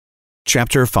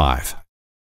Chapter 5.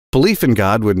 Belief in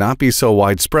God would not be so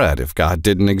widespread if God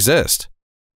didn't exist.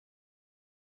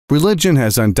 Religion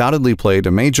has undoubtedly played a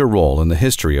major role in the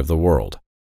history of the world.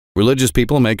 Religious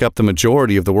people make up the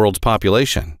majority of the world's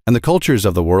population, and the cultures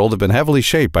of the world have been heavily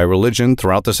shaped by religion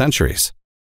throughout the centuries.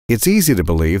 It's easy to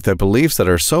believe that beliefs that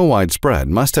are so widespread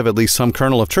must have at least some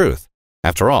kernel of truth.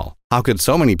 After all, how could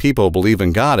so many people believe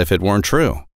in God if it weren't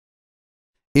true?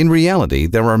 In reality,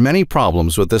 there are many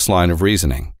problems with this line of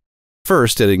reasoning.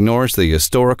 First, it ignores the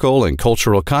historical and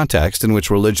cultural context in which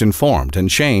religion formed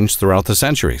and changed throughout the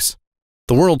centuries.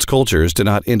 The world's cultures did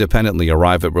not independently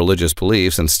arrive at religious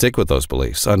beliefs and stick with those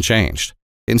beliefs unchanged.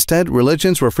 Instead,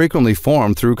 religions were frequently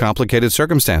formed through complicated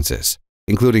circumstances,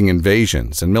 including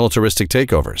invasions and militaristic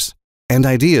takeovers, and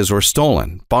ideas were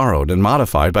stolen, borrowed, and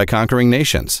modified by conquering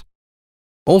nations.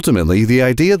 Ultimately, the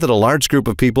idea that a large group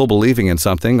of people believing in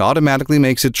something automatically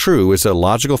makes it true is a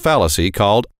logical fallacy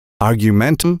called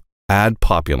argumentum ad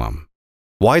populum.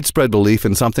 Widespread belief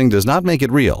in something does not make it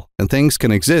real, and things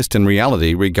can exist in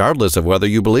reality regardless of whether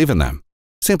you believe in them.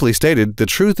 Simply stated, the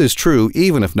truth is true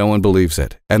even if no one believes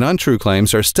it, and untrue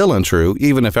claims are still untrue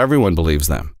even if everyone believes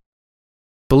them.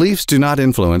 Beliefs do not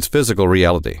influence physical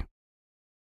reality.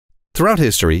 Throughout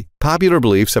history, popular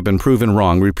beliefs have been proven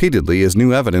wrong repeatedly as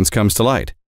new evidence comes to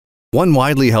light. One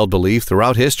widely held belief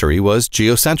throughout history was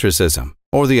geocentrism,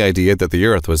 or the idea that the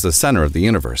Earth was the center of the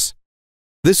universe.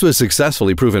 This was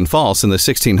successfully proven false in the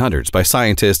 1600s by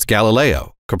scientists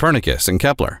Galileo, Copernicus, and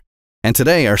Kepler. And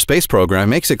today, our space program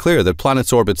makes it clear that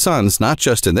planets orbit suns not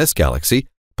just in this galaxy,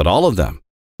 but all of them.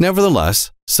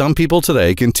 Nevertheless, some people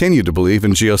today continue to believe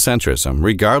in geocentrism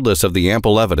regardless of the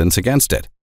ample evidence against it.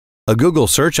 A Google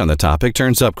search on the topic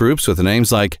turns up groups with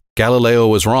names like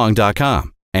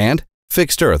GalileoWasWrong.com and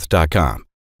FixedEarth.com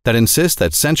that insist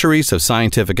that centuries of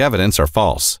scientific evidence are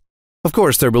false. Of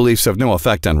course, their beliefs have no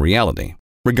effect on reality.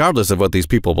 Regardless of what these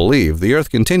people believe, the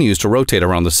Earth continues to rotate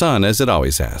around the Sun as it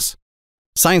always has.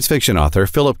 Science fiction author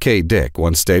Philip K. Dick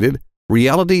once stated,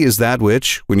 "Reality is that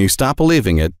which, when you stop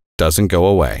believing it, doesn't go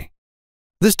away."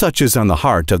 This touches on the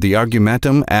heart of the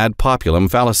argumentum ad populum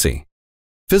fallacy.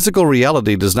 Physical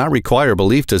reality does not require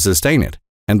belief to sustain it,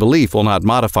 and belief will not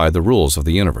modify the rules of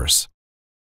the universe.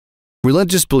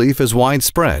 Religious belief is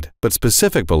widespread, but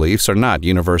specific beliefs are not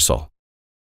universal.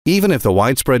 Even if the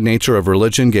widespread nature of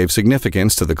religion gave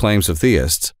significance to the claims of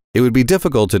theists, it would be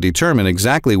difficult to determine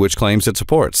exactly which claims it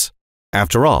supports.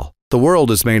 After all, the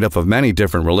world is made up of many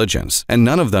different religions, and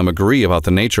none of them agree about the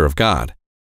nature of God.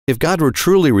 If God were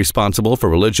truly responsible for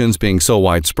religions being so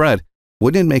widespread,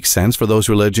 wouldn't it make sense for those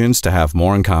religions to have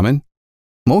more in common?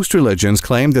 Most religions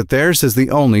claim that theirs is the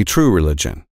only true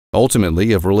religion.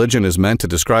 Ultimately, if religion is meant to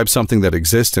describe something that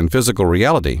exists in physical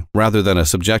reality rather than a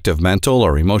subjective mental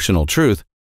or emotional truth,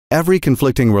 every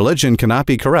conflicting religion cannot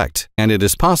be correct, and it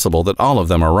is possible that all of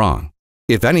them are wrong.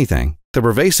 If anything, the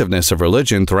pervasiveness of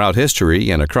religion throughout history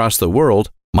and across the world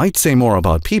might say more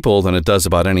about people than it does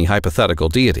about any hypothetical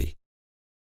deity.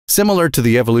 Similar to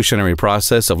the evolutionary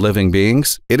process of living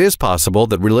beings, it is possible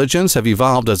that religions have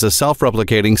evolved as a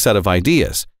self-replicating set of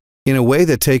ideas in a way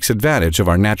that takes advantage of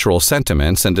our natural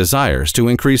sentiments and desires to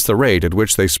increase the rate at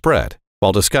which they spread,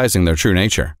 while disguising their true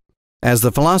nature. As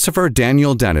the philosopher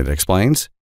Dennett explains,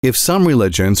 if some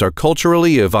religions are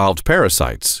culturally evolved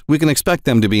parasites, we can expect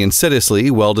them to be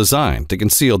insidiously well-designed to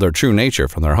conceal their true nature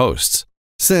from their hosts,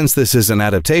 since this is an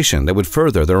adaptation that would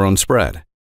further their own spread.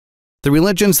 The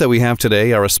religions that we have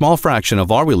today are a small fraction of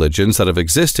all religions that have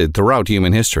existed throughout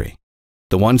human history.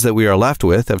 The ones that we are left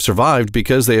with have survived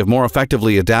because they have more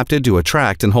effectively adapted to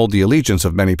attract and hold the allegiance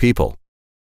of many people.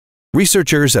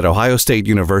 Researchers at Ohio State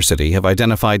University have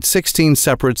identified 16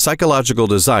 separate psychological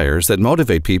desires that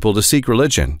motivate people to seek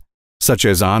religion, such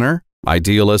as honor,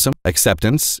 idealism,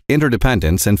 acceptance,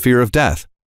 interdependence, and fear of death.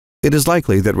 It is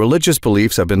likely that religious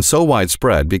beliefs have been so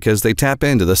widespread because they tap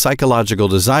into the psychological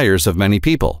desires of many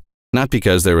people, not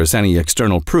because there is any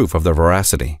external proof of their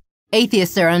veracity.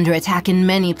 Atheists are under attack in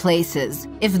many places.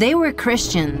 If they were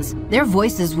Christians, their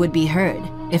voices would be heard.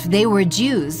 If they were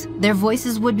Jews, their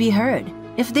voices would be heard.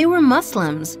 If they were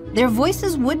Muslims, their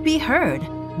voices would be heard.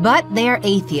 But they are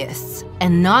atheists,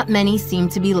 and not many seem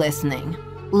to be listening.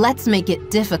 Let's make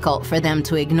it difficult for them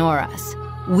to ignore us.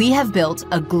 We have built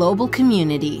a global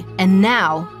community, and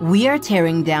now we are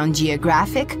tearing down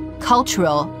geographic,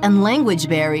 cultural, and language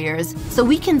barriers so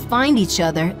we can find each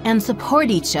other and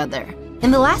support each other. In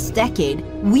the last decade,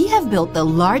 we have built the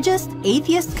largest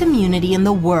atheist community in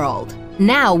the world.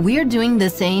 Now we're doing the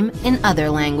same in other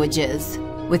languages.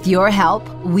 With your help,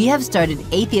 we have started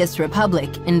Atheist Republic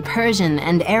in Persian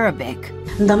and Arabic.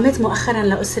 انضميت مؤخرا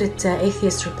لأسرة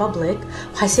Atheist Republic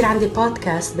وحيصير عندي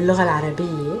بودكاست باللغة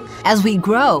العربية As we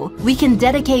grow, we can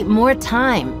dedicate more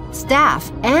time,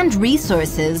 staff, and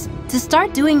resources to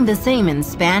start doing the same in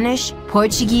Spanish,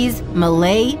 Portuguese,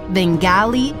 Malay,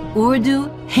 Bengali, Urdu,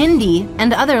 Hindi,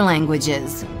 and other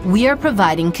languages. We are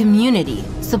providing community,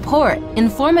 support,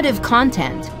 informative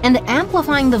content, and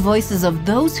amplifying the voices of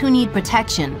those who need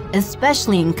protection,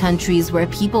 especially in countries where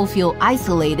people feel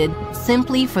isolated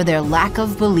simply for their lack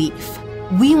of belief.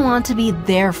 We want to be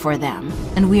there for them,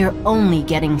 and we are only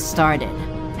getting started.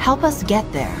 Help us get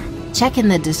there. Check in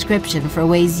the description for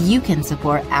ways you can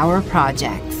support our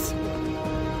projects.